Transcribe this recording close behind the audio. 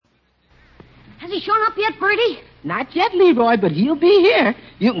Has he shown up yet, Bertie? Not yet, Leroy, but he'll be here.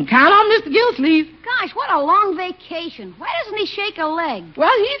 You can count on Mr. Gillsleeve. Gosh, what a long vacation. Why doesn't he shake a leg?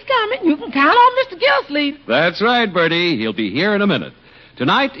 Well, he's coming. You can count on Mr. Gillsleeve. That's right, Bertie. He'll be here in a minute.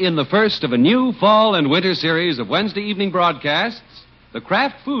 Tonight, in the first of a new fall and winter series of Wednesday evening broadcasts, the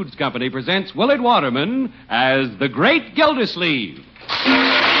Kraft Foods Company presents Willard Waterman as the Great Gildersleeve.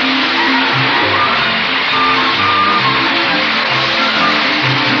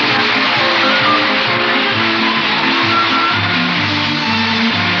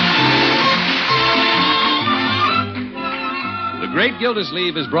 The Great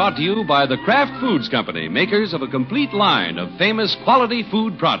Gildersleeve is brought to you by the Kraft Foods Company, makers of a complete line of famous quality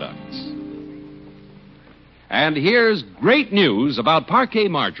food products. And here's great news about Parquet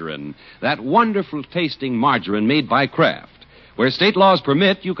margarine, that wonderful tasting margarine made by Kraft. Where state laws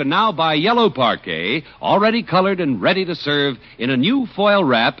permit, you can now buy yellow Parquet, already colored and ready to serve, in a new foil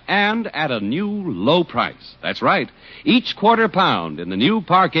wrap and at a new low price. That's right. Each quarter pound in the new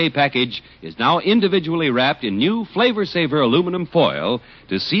Parquet package is now individually wrapped in new Flavor Saver aluminum foil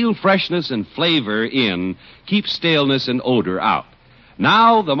to seal freshness and flavor in, keep staleness and odor out.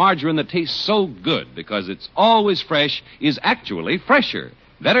 Now, the margarine that tastes so good because it's always fresh is actually fresher,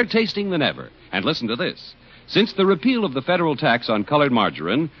 better tasting than ever. And listen to this. Since the repeal of the federal tax on colored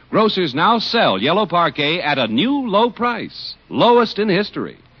margarine, grocers now sell yellow Parquet at a new low price, lowest in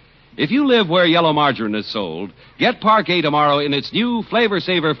history. If you live where yellow margarine is sold, get Parquet tomorrow in its new Flavor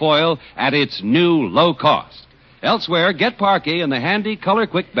Saver foil at its new low cost. Elsewhere, get Parquet in the handy Color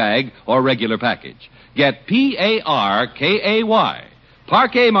Quick bag or regular package. Get Parkay,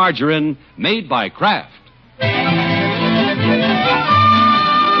 Parquet margarine made by Kraft.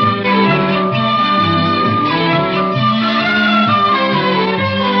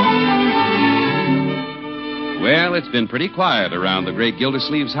 Well, it's been pretty quiet around the Great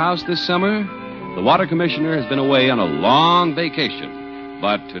Gildersleeve's house this summer. The water commissioner has been away on a long vacation.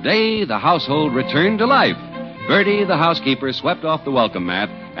 But today, the household returned to life. Bertie, the housekeeper, swept off the welcome mat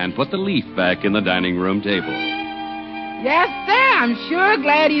and put the leaf back in the dining room table. Yes, sir. I'm sure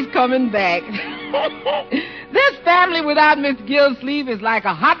glad he's coming back. This family without Mr. Gillsleeve is like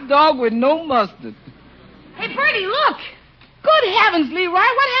a hot dog with no mustard. Hey, Bertie, look. Good heavens, Leroy.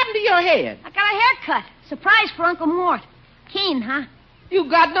 What happened to your head? I got a haircut. Surprise for Uncle Mort. Keen, huh? You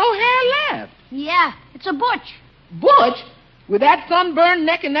got no hair left. Yeah, it's a butch. Butch? With that sunburned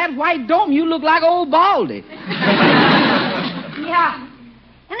neck and that white dome, you look like old Baldy. Yeah.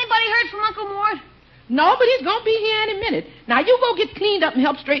 Anybody heard from Uncle Mort? No, but he's going to be here any minute. Now, you go get cleaned up and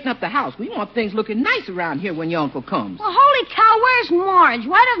help straighten up the house. We want things looking nice around here when your uncle comes. Well, holy cow, where's Marge?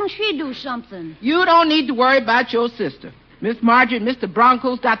 Why doesn't she do something? You don't need to worry about your sister. Miss Margie and Mr.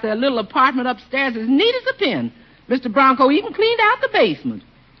 Bronco's got their little apartment upstairs as neat as a pin. Mr. Bronco even cleaned out the basement.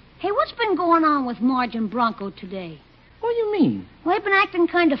 Hey, what's been going on with Marge and Bronco today? What do you mean? Well, they've been acting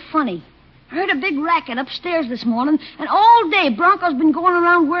kind of funny. I heard a big racket upstairs this morning, and all day Bronco's been going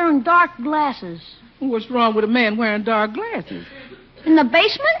around wearing dark glasses. What's wrong with a man wearing dark glasses? In the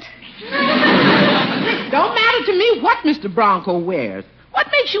basement? Don't matter to me what Mr. Bronco wears. What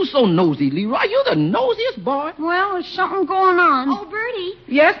makes you so nosy, Leroy? You're the nosiest boy. Well, there's something going on. Oh, Bertie.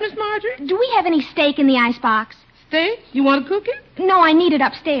 Yes, Miss Marjorie? Do we have any steak in the icebox? Steak? You want to cook it? No, I need it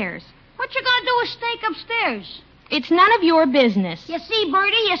upstairs. What you gonna do with steak upstairs? It's none of your business. You see,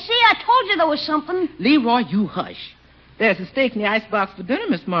 Bertie, I told you there was something. Leroy, you hush. There's a steak in the icebox for dinner,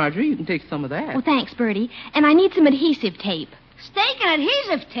 Miss Marjorie. You can take some of that. Well, thanks, Bertie. And I need some adhesive tape. Steak and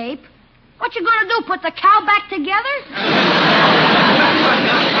adhesive tape? What you gonna do, put the cow back together?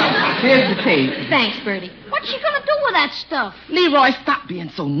 Here's the tape. Thanks, Bertie. What's she gonna do with that stuff? Leroy, stop being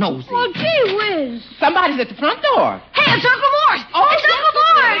so nosy. Well, gee whiz. Somebody's at the front door. Hey, it's Uncle Mort. Oh, it's Uncle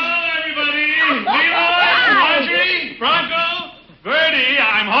Mort. Hello, everybody. Leroy, Margie, Bronco, Bertie,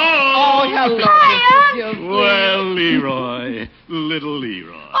 I'm home. Oh, hello, Hi, Mr. Unc. Gilsleeve. Well, Leroy, little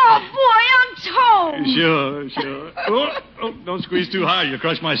Leroy. Oh, boy, I'm told. Sure. Oh, don't squeeze too hard. You'll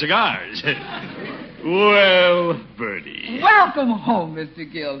crush my cigars. Well, Bertie. Welcome home, Mr.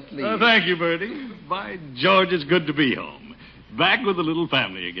 Gilsleeve. Thank you, Bertie. By George, it's good to be home. Back with the little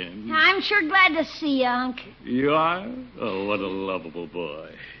family again. I'm sure glad to see you, Unc. You are? Oh, what a lovable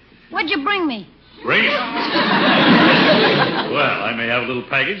boy. What'd you bring me? Bring it. Well, I may have a little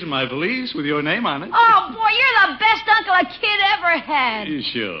package in my valise with your name on it. Oh, boy, you're the best uncle a kid ever had.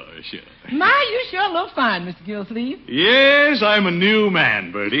 Sure. My, you sure look fine, Mr. Gilsleeve. Yes, I'm a new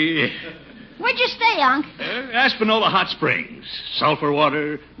man, Bertie. Where'd you stay, Unc? Espanola Hot Springs. Sulfur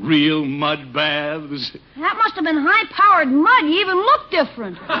water, real mud baths. That must have been high-powered mud. You even look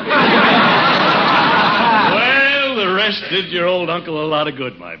different. Well, the rest did your old uncle a lot of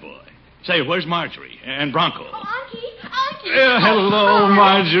good, my boy. Say, where's Marjorie? And Bronco? Unky. Hello,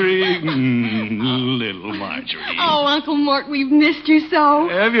 Marjorie. Little Marjorie. Oh, Uncle Mort, we've missed you so.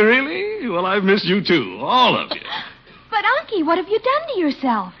 Have you really? Well, I've missed you, too. All of you. But, Unky, what have you done to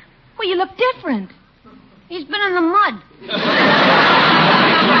yourself? Well, you look different. He's been in the mud.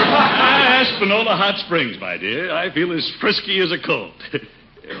 Espanola Hot Springs, my dear. I feel as frisky as a colt.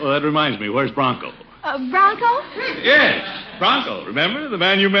 Well, that reminds me. Where's Bronco? Bronco? Yes, Bronco. Remember? The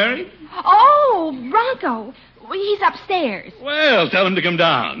man you married? Oh, Bronco. Well, he's upstairs. Well, tell him to come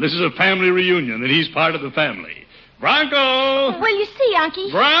down. This is a family reunion, and he's part of the family. Bronco! Will you see,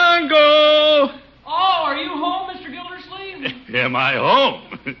 Unky? Bronco! Oh, are you home, Mr. Gildersleeve? Am I home?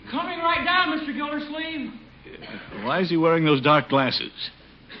 Coming right down, Mr. Gildersleeve. Why is he wearing those dark glasses?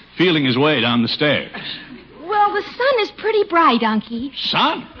 Feeling his way down the stairs. Well, the sun is pretty bright, Unky.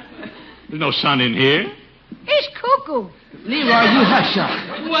 Sun? There's no sun in here. He's cuckoo. Leroy, you hush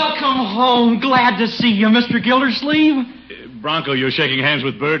up. Welcome home. Glad to see you, Mr. Gildersleeve. Bronco, you're shaking hands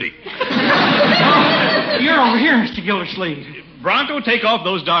with Bertie. You're over here, Mr. Gildersleeve. Bronco, take off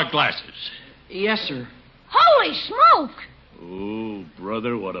those dark glasses. Yes, sir. Holy smoke! Oh,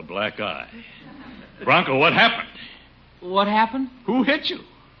 brother, what a black eye. Bronco, what happened? What happened? Who hit you?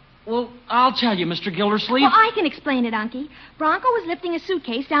 Well, I'll tell you, Mr. Gildersleeve. Well, I can explain it, Unky. Bronco was lifting a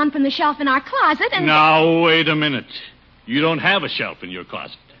suitcase down from the shelf in our closet, and... Now, wait a minute. You don't have a shelf in your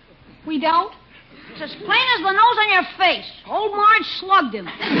closet. We don't? It's as plain as the nose on your face. Old Marge slugged him.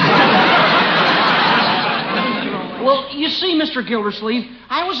 Well, you see, Mr. Gildersleeve,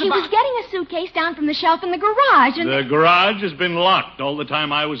 I was He was getting a suitcase down from the shelf in the garage, and... The garage has been locked all the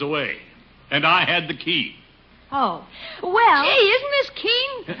time I was away. And I had the key. Oh. Well... Gee, isn't this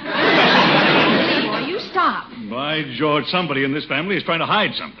keen? Leroy, you stop. By George, somebody in this family is trying to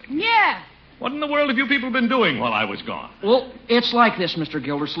hide something. Yeah. What in the world have you people been doing while I was gone? Well, it's like this, Mr.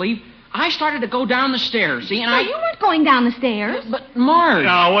 Gildersleeve. I started to go down the stairs, see, and No, you weren't going down the stairs. But, Marge...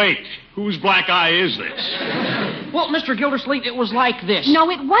 Now, wait. Whose black eye is this? Well, Mr. Gildersleeve, it was like this. No,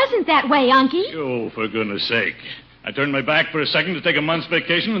 it wasn't that way, Unky. Oh, for goodness sake. I turned my back for a second to take a month's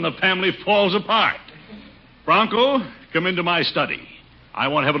vacation, and the family falls apart. Bronco, come into my study. I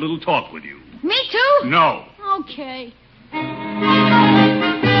want to have a little talk with you. Me too? No. Okay.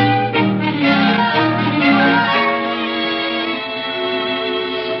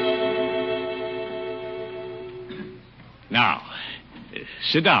 Now,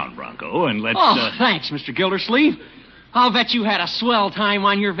 sit down, Bronco, and let's... Oh, thanks, Mr. Gildersleeve. I'll bet you had a swell time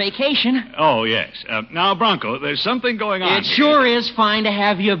on your vacation. Oh, yes. Now, Bronco, there's something going on It sure is fine to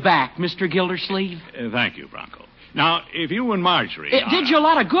have you back, Mr. Gildersleeve. Thank you, Bronco. Now, if you and Marjorie... It did you a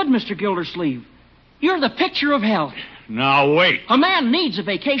lot of good, Mr. Gildersleeve. You're the picture of health. Now, wait. A man needs a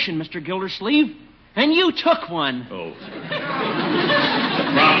vacation, Mr. Gildersleeve, and you took one. Oh.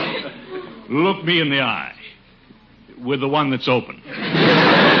 Bronco, look me in the eye. With the one that's open.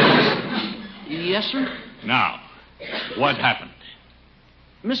 Yes, sir? Now, what happened?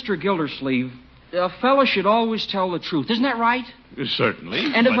 Mr. Gildersleeve, a fella should always tell the truth. Isn't that right?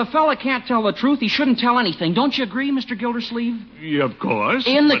 Certainly. And if a fella can't tell the truth, he shouldn't tell anything. Don't you agree, Mr. Gildersleeve? Yeah, of course.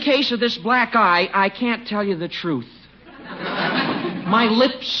 In the case of this black eye, I can't tell you the truth. My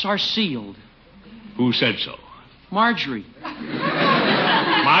lips are sealed. Who said so? Marjorie.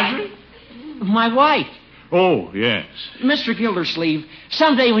 Marjorie? My wife. Oh, yes. Mr. Gildersleeve,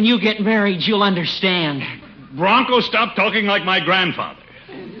 someday when you get married, you'll understand. Bronco, stop talking like my grandfather.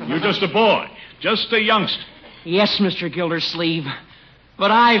 You're just a boy. Just a youngster. Yes, Mr. Gildersleeve,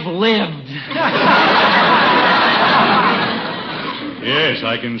 but I've lived. Yes,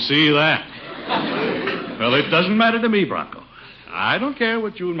 I can see that. Well, it doesn't matter to me, Bronco. I don't care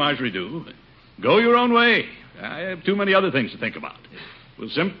what you and Marjorie do. Go your own way. I have too many other things to think about. We'll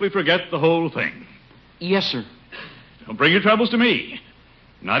simply forget the whole thing. Yes, sir. Don't bring your troubles to me.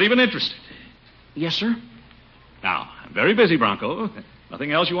 Not even interested. Yes, sir. Now, I'm very busy, Bronco.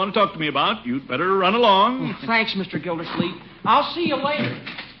 Nothing else you want to talk to me about? You'd better run along. Oh, thanks, Mr. Gildersleeve. I'll see you later.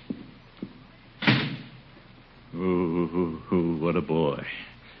 Ooh, what a boy.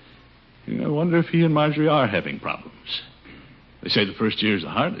 I wonder if he and Marjorie are having problems. They say the first year's the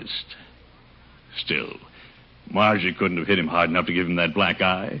hardest. Still, Marjorie couldn't have hit him hard enough to give him that black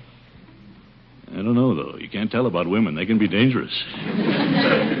eye. I don't know, though. You can't tell about women. They can be dangerous.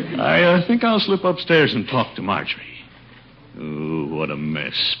 I think I'll slip upstairs and talk to Marjorie. Ooh, what a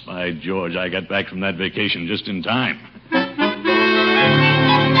mess. By George, I got back from that vacation just in time.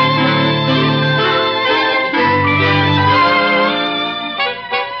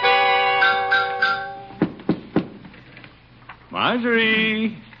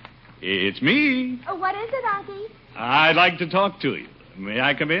 Marjorie, it's me. What is it, Unky? I'd like to talk to you. May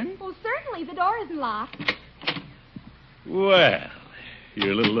I come in? Well, certainly. The door isn't locked. Well,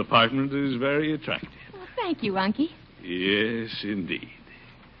 your little apartment is very attractive. Well, thank you, Unky. Yes, indeed.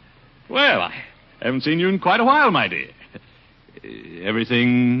 Well, I haven't seen you in quite a while, my dear.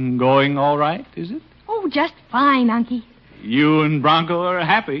 Everything going all right, is it? Oh, just fine, Unky. You and Bronco are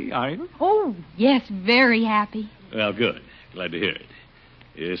happy, are you? Oh, yes, very happy. Well, good. Glad to hear it.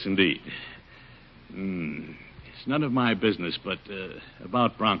 Yes, indeed. It's none of my business, but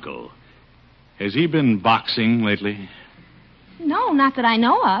about Bronco. Has he been boxing lately? No, not that I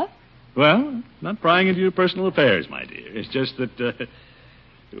know of. Well, not prying into your personal affairs, my dear. It's just that,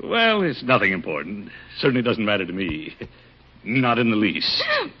 well, it's nothing important. Certainly doesn't matter to me. Not in the least.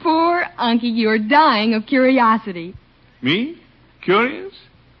 Poor Unky, you're dying of curiosity. Me? Curious?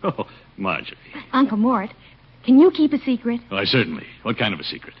 Oh, Marjorie. Uncle Mort, can you keep a secret? Why, certainly. What kind of a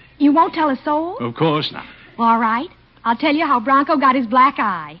secret? You won't tell a soul? Of course not. All right. I'll tell you how Bronco got his black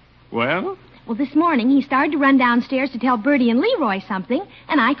eye. Well? Well, this morning he started to run downstairs to tell Bertie and Leroy something,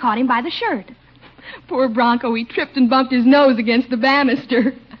 and I caught him by the shirt. Poor Bronco, he tripped and bumped his nose against the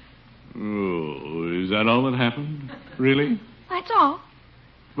banister. Oh, is that all that happened? Really? That's all.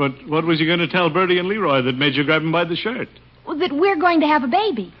 But what was you going to tell Bertie and Leroy that made you grab him by the shirt? Well, that we're going to have a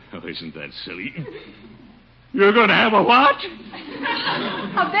baby. Oh, isn't that silly? You're going to have a what?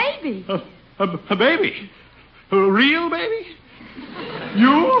 A baby. A baby? A real baby?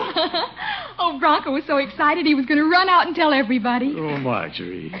 You? Oh, Bronco was so excited he was going to run out and tell everybody. Oh,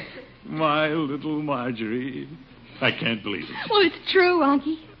 Marjorie. My little Marjorie. I can't believe it. Well, it's true,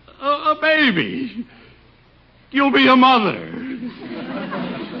 Unky. A baby. You'll be a mother.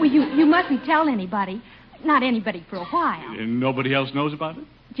 Well, you mustn't tell anybody. Not anybody for a while. And nobody else knows about it?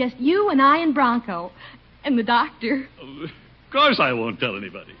 Just you and I and Bronco. And the doctor. Of course I won't tell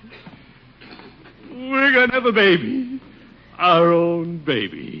anybody. We're going to have a baby. Our own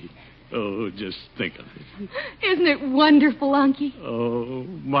baby. Oh, just think of it. Isn't it wonderful, Unky? Oh,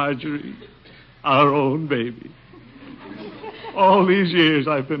 Marjorie. Our own baby. All these years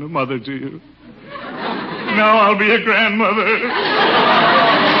I've been a mother to you. Now I'll be a grandmother.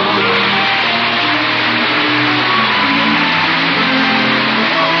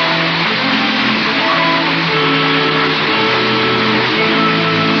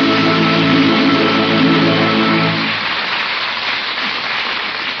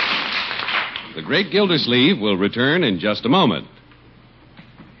 The Great Gildersleeve will return in just a moment.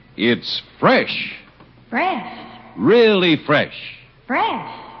 It's fresh. Fresh. Really fresh.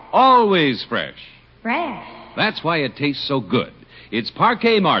 Fresh. Always fresh. Fresh. That's why it tastes so good. It's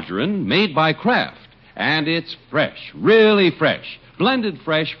Parquet margarine made by Kraft. And it's fresh, really fresh. Blended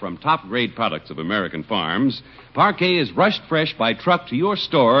fresh from top-grade products of American farms, Parquet is rushed fresh by truck to your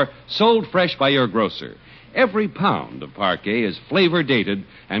store, sold fresh by your grocer. Every pound of Parquet is flavor dated,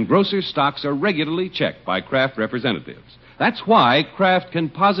 and grocer stocks are regularly checked by Kraft representatives. That's why Kraft can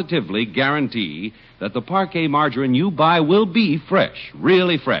positively guarantee that the Parquet margarine you buy will be fresh,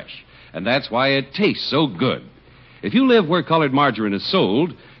 really fresh. And that's why it tastes so good. If you live where colored margarine is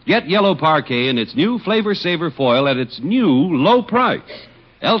sold, get yellow Parquet in its new Flavor Saver foil at its new low price.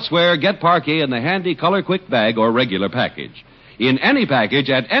 Elsewhere, get Parquet in the handy Color Quick bag or regular package. In any package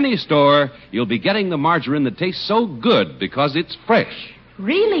at any store, you'll be getting the margarine that tastes so good because it's fresh.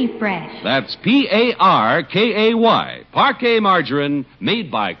 Really fresh. That's Parkay, Parquet margarine made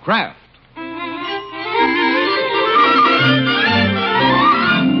by Kraft.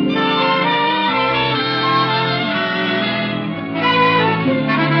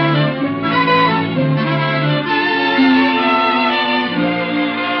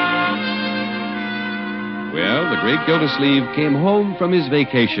 Great Gildersleeve came home from his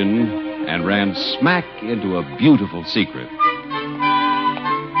vacation and ran smack into a beautiful secret.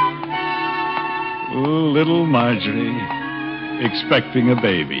 Oh, little Marjorie, expecting a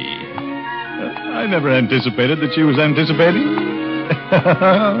baby. I never anticipated that she was anticipating.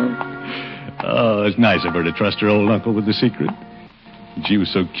 Oh, it's nice of her to trust her old uncle with the secret. And she was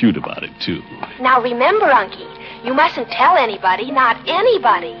so cute about it, too. Now remember, Unky, you mustn't tell anybody, not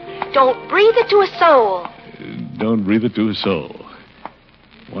anybody. Don't breathe it to a soul. Don't breathe it to a soul.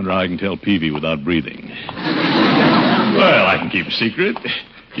 Wonder how I can tell Peavy without breathing. Well, I can keep a secret.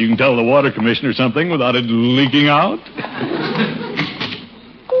 You can tell the water commissioner something without it leaking out.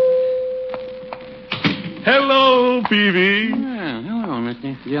 Hello, Peavy. Well, hello,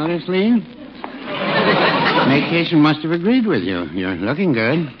 Mr. Gildersleeve. Vacation must have agreed with you. You're looking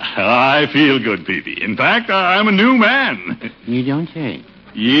good. I feel good, Peavy. In fact, I'm a new man. You don't say.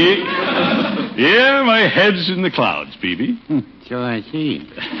 Yeah, my head's in the clouds, Peavy. So I see.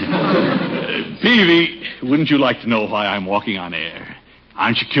 Peavy, wouldn't you like to know why I'm walking on air?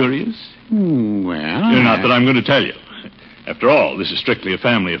 Aren't you curious? Well... Not that I'm going to tell you. After all, this is strictly a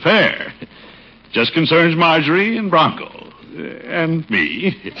family affair. Just concerns Marjorie and Bronco. And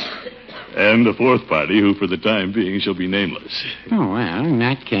me. And the fourth party, who for the time being shall be nameless. Oh, well, in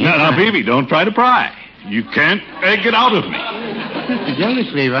that case... Now, Peavy, don't try to pry. You can't egg it out of me. Mr.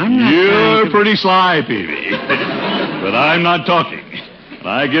 Gildersleeve, I'm not You're trying to... pretty sly, Peavy. But I'm not talking.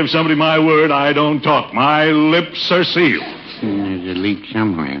 When I give somebody my word, I don't talk. My lips are sealed. There's a leak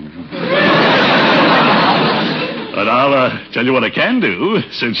somewhere. But I'll tell you what I can do,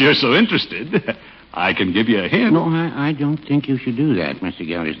 since you're so interested. I can give you a hint. No, I don't think you should do that, Mr.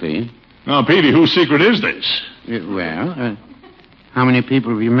 Gildersleeve. Now, Peavy, whose secret is this? How many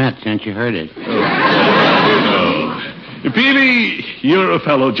people have you met since you heard it? Peavy, you're a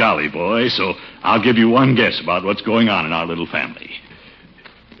fellow jolly boy, so I'll give you one guess about what's going on in our little family.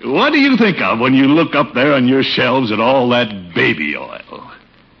 What do you think of when you look up there on your shelves at all that baby oil?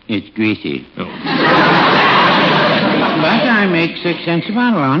 It's greasy. Oh. But I make 6 cents a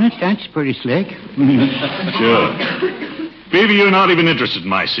bottle on it. That's pretty slick. Sure. Peavy, you're not even interested in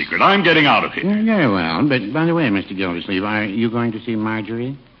my secret. I'm getting out of here. Very well. But, by the way, Mr. Gildersleeve, are you going to see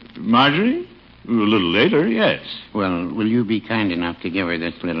Marjorie? Marjorie? A little later, yes. Well, will you be kind enough to give her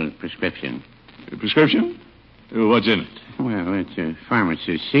this little prescription? A prescription? What's in it? Well, it's a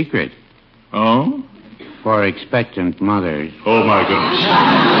pharmacist's secret Oh? for expectant mothers. Oh, my goodness.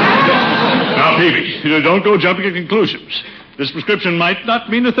 Now, Peavy, don't go jumping at conclusions. This prescription might not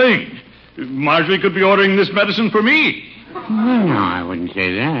mean a thing. Marjorie could be ordering this medicine for me. Well, no, I wouldn't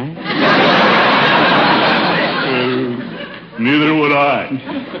say that. Neither would I.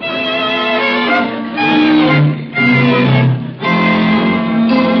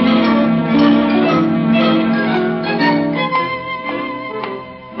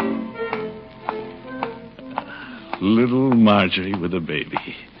 Little Marjorie with a baby.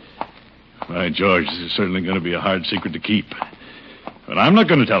 By George, this is certainly going to be a hard secret to keep. But I'm not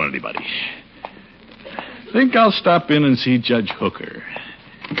going to tell anybody. Think I'll stop in and see Judge Hooker.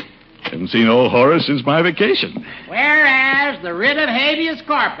 Haven't seen old Horace since my vacation. Whereas the writ of habeas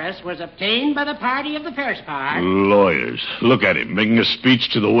corpus was obtained by the party of the first part. Lawyers. Look at him, making a speech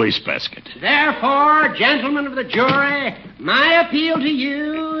to the wastebasket. Therefore, gentlemen of the jury, my appeal to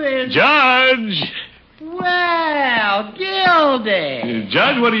you is... Judge! Well, Gildy.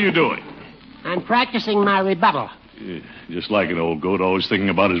 Judge, what are you doing? I'm practicing my rebuttal. Just like an old goat, always thinking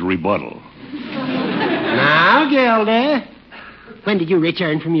about his rebuttal. Now, Gildy, when did you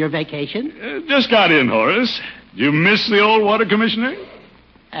return from your vacation? Just got in, Horace. Did you miss the old water commissioner?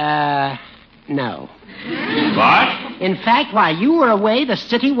 No. What? In fact, while you were away, the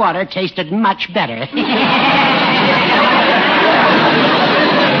city water tasted much better.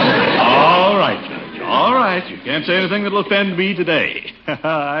 All right, Judge. All right. You can't say anything that'll offend me today.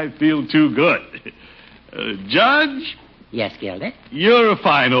 I feel too good. Judge? Yes, Gildy? You're a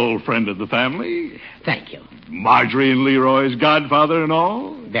fine old friend of the family. Thank you. Marjorie and Leroy's godfather and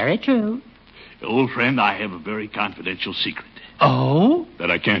all. Very true. Old friend, I have a very confidential secret. Oh?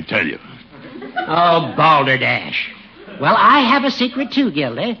 That I can't tell you. Oh, balderdash. Well, I have a secret, too,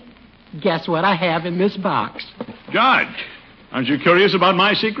 Gildy. Guess what I have in this box? Judge, aren't you curious about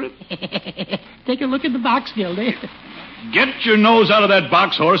my secret? Take a look at the box, Gildy. Get your nose out of that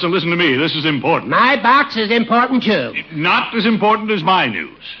box, Horace, and listen to me. This is important. My box is important, too. Not as important as my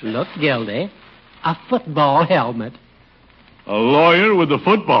news. Look, Gildy. A football helmet. A lawyer with a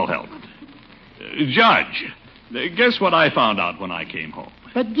football helmet. Judge, guess what I found out when I came home?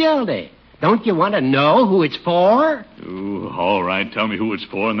 But, Gildy, don't you want to know who it's for? Ooh, all right, tell me who it's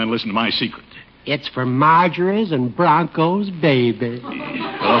for, and then listen to my secret. It's for Marjorie's and Bronco's baby.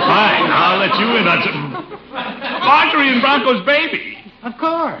 Well, fine. I'll let you in on some... Marjorie and Bronco's baby. Of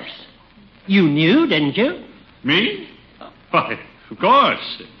course. You knew, didn't you? Me? Why, of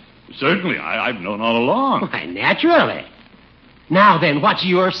course. Certainly. I've known all along. Why, naturally. Now then, what's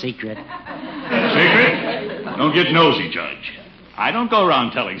your secret? Secret? Don't get nosy, Judge. I don't go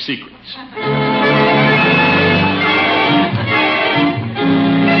around telling secrets.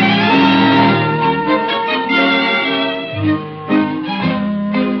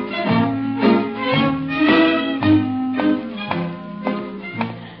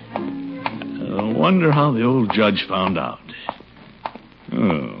 I wonder how the old judge found out.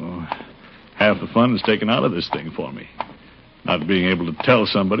 Oh, half the fun is taken out of this thing for me. Not being able to tell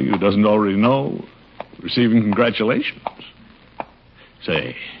somebody who doesn't already know, receiving congratulations.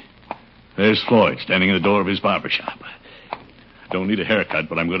 Say, there's Floyd standing in the door of his barber shop. I don't need a haircut,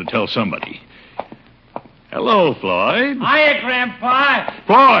 but I'm going to tell somebody. Hello, Floyd. Hiya, Grandpa.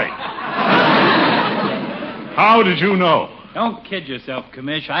 Floyd! How did you know? Don't kid yourself,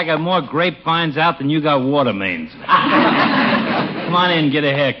 Commish. I got more grapevines out than you got water mains. Come on in and get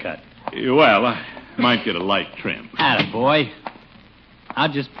a haircut. Well, I might get a light trim. Attaboy.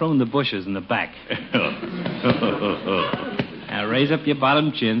 I'll just prune the bushes in the back. Now raise up your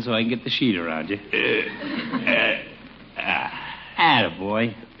bottom chin so I can get the sheet around you.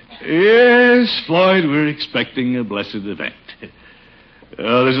 Attaboy. Yes, Floyd, we're expecting a blessed event.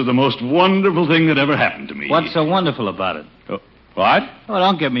 This is the most wonderful thing that ever happened to me. What's so wonderful about it? What? Oh,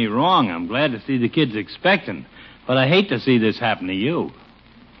 don't get me wrong. I'm glad to see the kids expecting. But I hate to see this happen to you.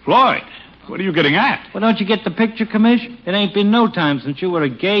 Floyd, what are you getting at? Well, don't you get the picture, Commish? It ain't been no time since you were a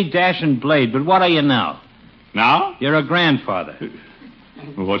gay, dashing blade, but what are you now? Now? You're a grandfather.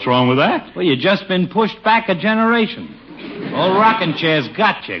 Well, what's wrong with that? Well, you just been pushed back a generation. Old rocking chair's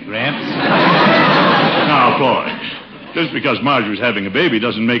got you, Gramps. Now, Floyd, just because Marjorie's having a baby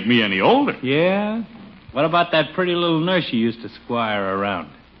doesn't make me any older. Yeah? What about that pretty little nurse you used to squire around?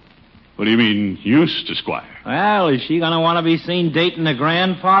 What do you mean, used to squire? Well, is she going to want to be seen dating a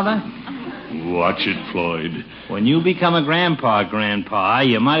grandfather? Watch it, Floyd. When you become a grandpa,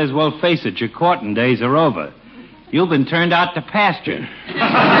 you might as well face it. Your courting days are over. You've been turned out to pasture. Now,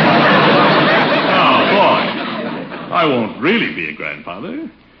 Floyd, I won't really be a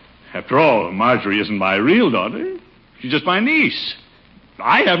grandfather. After all, Marjorie isn't my real daughter. She's just my niece.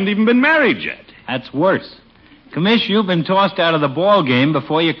 I haven't even been married yet. That's worse. Commish, you've been tossed out of the ball game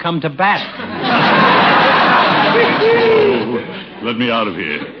before you come to bat. Oh, let me out of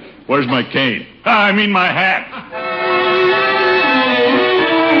here. Where's my cane? I mean my hat.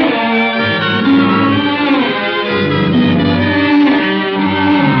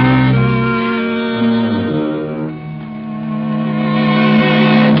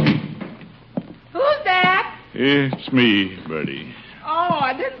 Who's that? It's me, Bertie. Oh,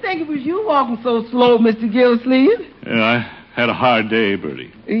 I didn't think it was you walking so slow, Mr. Gillsleeve. I had a hard day,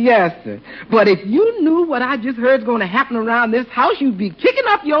 Bertie. Yes, sir. But if you knew what I just heard's going to happen around this house, you'd be kicking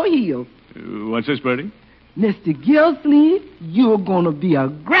up your heels. What's this, Bertie? Mr. Gillsleeve, you're going to be a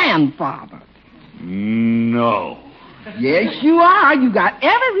grandfather. No. Yes, you are. You got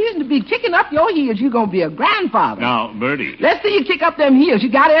every reason to be kicking up your heels. You're going to be a grandfather. Now, Bertie. Let's see you kick up them heels.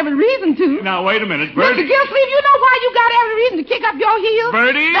 You got every reason to. Now, wait a minute, Mr. Bertie. Gillsleeve, you know why you got every reason to kick up your heels?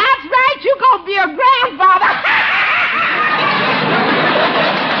 Bertie? That's right. You're going to be a grandfather.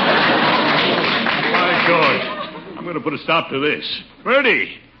 My George, I'm going to put a stop to this.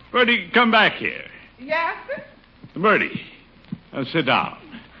 Bertie, come back here. Yes, sir? Bertie, now sit down.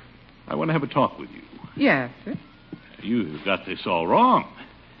 I want to have a talk with you. Yes, sir. You've got this all wrong.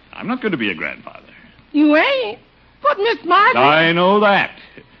 I'm not going to be a grandfather. You ain't. But Miss Marjorie... I know that.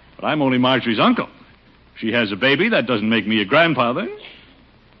 But I'm only Marjorie's uncle. If she has a baby, that doesn't make me a grandfather.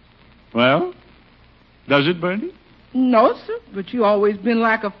 Well, does it, Bertie? No, sir. But you always been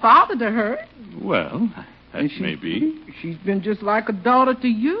like a father to her. Well, that may be. She's been just like a daughter to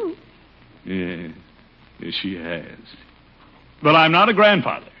you. Yes, she has. But I'm not a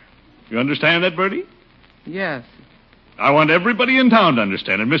grandfather. You understand that, Bertie? Yes. I want everybody in town to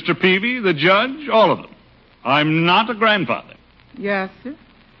understand it. Mr. Peavy, the judge, all of them. I'm not a grandfather. Yes, sir.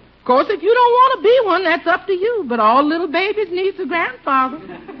 Of course, if you don't want to be one, that's up to you. But all little babies needs a grandfather.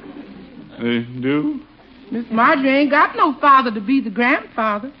 They do? Miss Marjorie ain't got no father to be the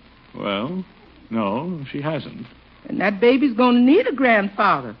grandfather. Well, no, she hasn't. And that baby's going to need a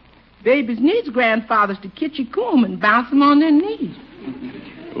grandfather. Babies needs grandfathers to kitchy-coom and bounce them on their knees.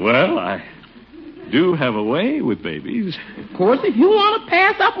 Well, I do have a way with babies. Of course, if you want to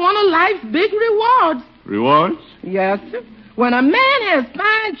pass up one of life's big rewards. Rewards? Yes, sir. When a man has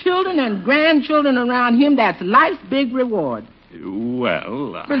fine children and grandchildren around him, that's life's big reward.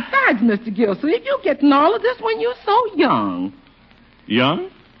 Well... Besides, Mr. Gillsleeve, you're getting all of this when you're so young. Young?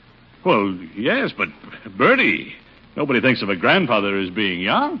 Well, yes, but Bertie, nobody thinks of a grandfather as being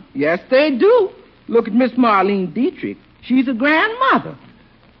young. Yes, they do. Look at Miss Marlene Dietrich. She's a grandmother.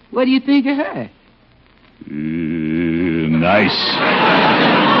 What do you think of her? Nice.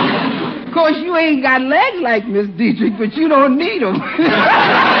 Of course, you ain't got legs like Miss Dietrich, but you don't need them.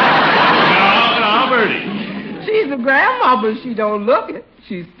 Now, Bertie. She's a grandma, but she don't look it.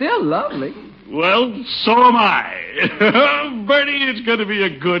 She's still lovely. Well, so am I. Bertie, it's going to be a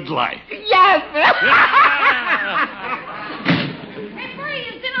good life. Yes, sir. Hey, Bertie,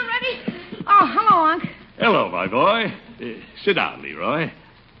 is dinner ready? Oh, hello, Unc. Hello, my boy. Sit down, Leroy.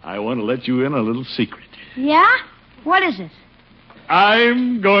 I want to let you in a little secret. Yeah? What is it?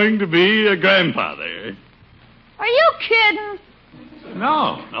 I'm going to be a grandfather. Are you kidding?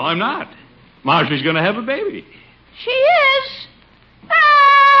 No, I'm not. Marjorie's going to have a baby. She is?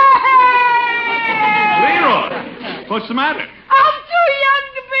 Leroy! What's the matter? I'm too young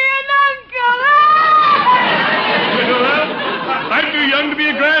to be an uncle. Well, I'm too young to be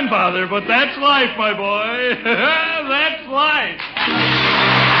a grandfather, but that's life, my boy. That's life.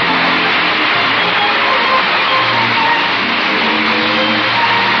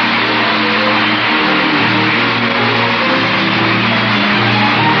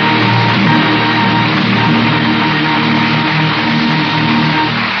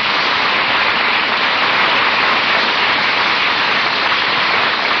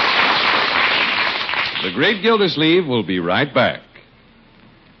 The Great Gildersleeve will be right back.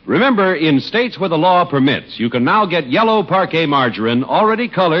 Remember, in states where the law permits, you can now get yellow parquet margarine already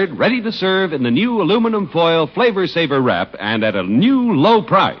colored, ready to serve in the new aluminum foil Flavor Saver wrap and at a new low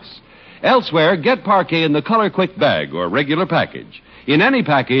price. Elsewhere, get parquet in the Color Quick bag or regular package. In any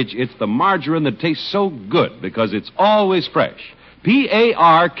package, it's the margarine that tastes so good because it's always fresh.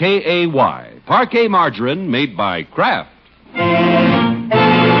 Parkay. Parquet margarine made by Kraft.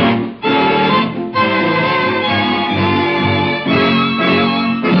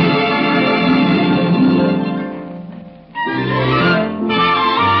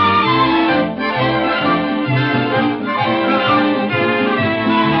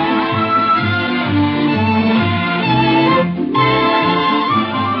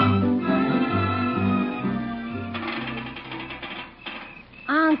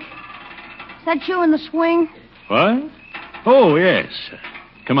 Is that you in the swing? What? Oh, yes.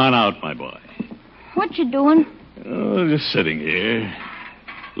 Come on out, my boy. What you doing? Oh, just sitting here,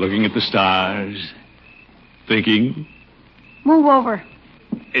 looking at the stars, thinking. Move over.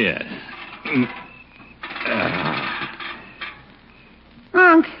 Yeah.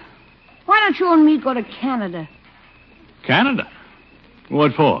 Unc, why don't you and me go to Canada? Canada?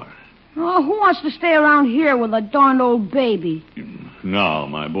 What for? Oh, who wants to stay around here with a darned old baby? No,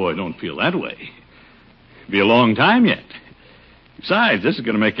 my boy, don't feel that way. Be a long time yet. Besides, this is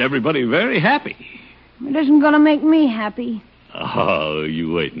going to make everybody very happy. It isn't going to make me happy. Oh,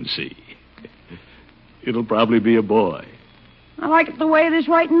 you wait and see. It'll probably be a boy. I like it the way it is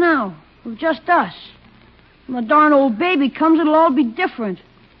right now, with just us. When the darn old baby comes, it'll all be different.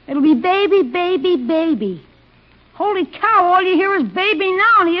 It'll be baby, baby, baby. Holy cow, all you hear is baby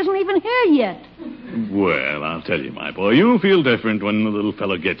now, and he isn't even here yet. Well, I'll tell you, my boy, you'll feel different when the little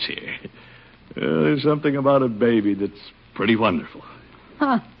fellow gets here. There's something about a baby that's pretty wonderful.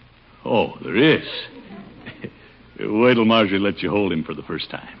 Huh. Oh, there is. Wait till Marjorie lets you hold him for the first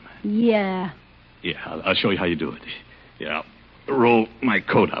time. Yeah. Yeah, I'll show you how you do it. Yeah, I'll roll my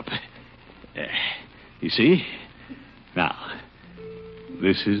coat up. You see? Now,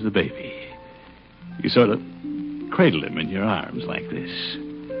 this is the baby. You sort of cradle him in your arms like this.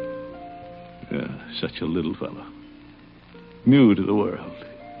 Such a little fellow. New to the world.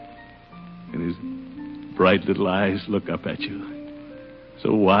 And his bright little eyes look up at you.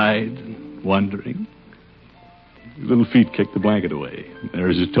 So wide and wondering. His little feet kick the blanket away.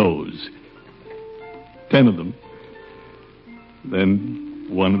 There's his toes. 10 of them. Then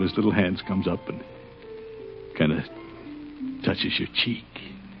one of his little hands comes up and kind of touches your cheek.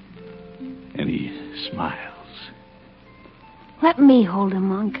 And he smiles. Let me hold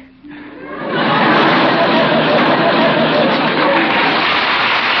him, Unc.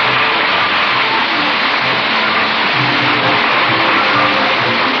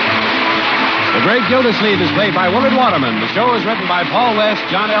 The Great Gildersleeve is played by Willard Waterman. The show is written by Paul West,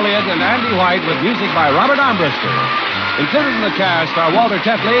 John Elliott, and Andy White with music by Robert Armbruster. Included in the cast are Walter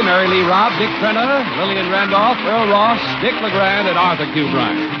Tetley, Mary Lee Robb, Dick Crenna, Lillian Randolph, Earl Ross, Dick LeGrand, and Arthur Q.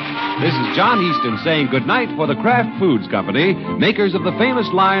 Bryan. This is John Easton saying goodnight for the Kraft Foods Company, makers of the famous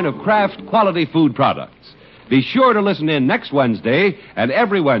line of Kraft quality food products. Be sure to listen in next Wednesday and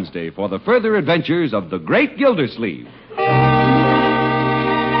every Wednesday for the further adventures of the Great Gildersleeve.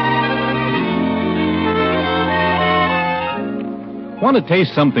 Want to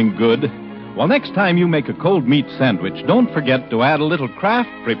taste something good? Well, next time you make a cold meat sandwich, don't forget to add a little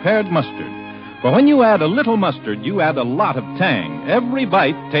Kraft prepared mustard. For when you add a little mustard, you add a lot of tang. Every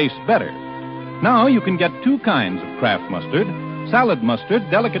bite tastes better. Now you can get 2 kinds of Kraft mustard. Salad mustard,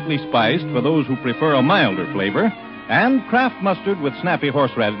 delicately spiced for those who prefer a milder flavor, and Kraft mustard with snappy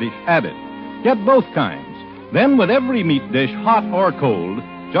horseradish added. Get both kinds. Then with every meat dish, hot or cold,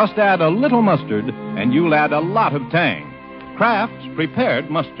 just add a little mustard, and you'll add a lot of tang. Kraft's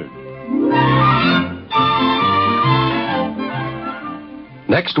prepared mustard.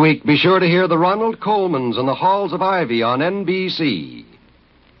 Next week, be sure to hear the Ronald Colmans and the Halls of Ivy on NBC.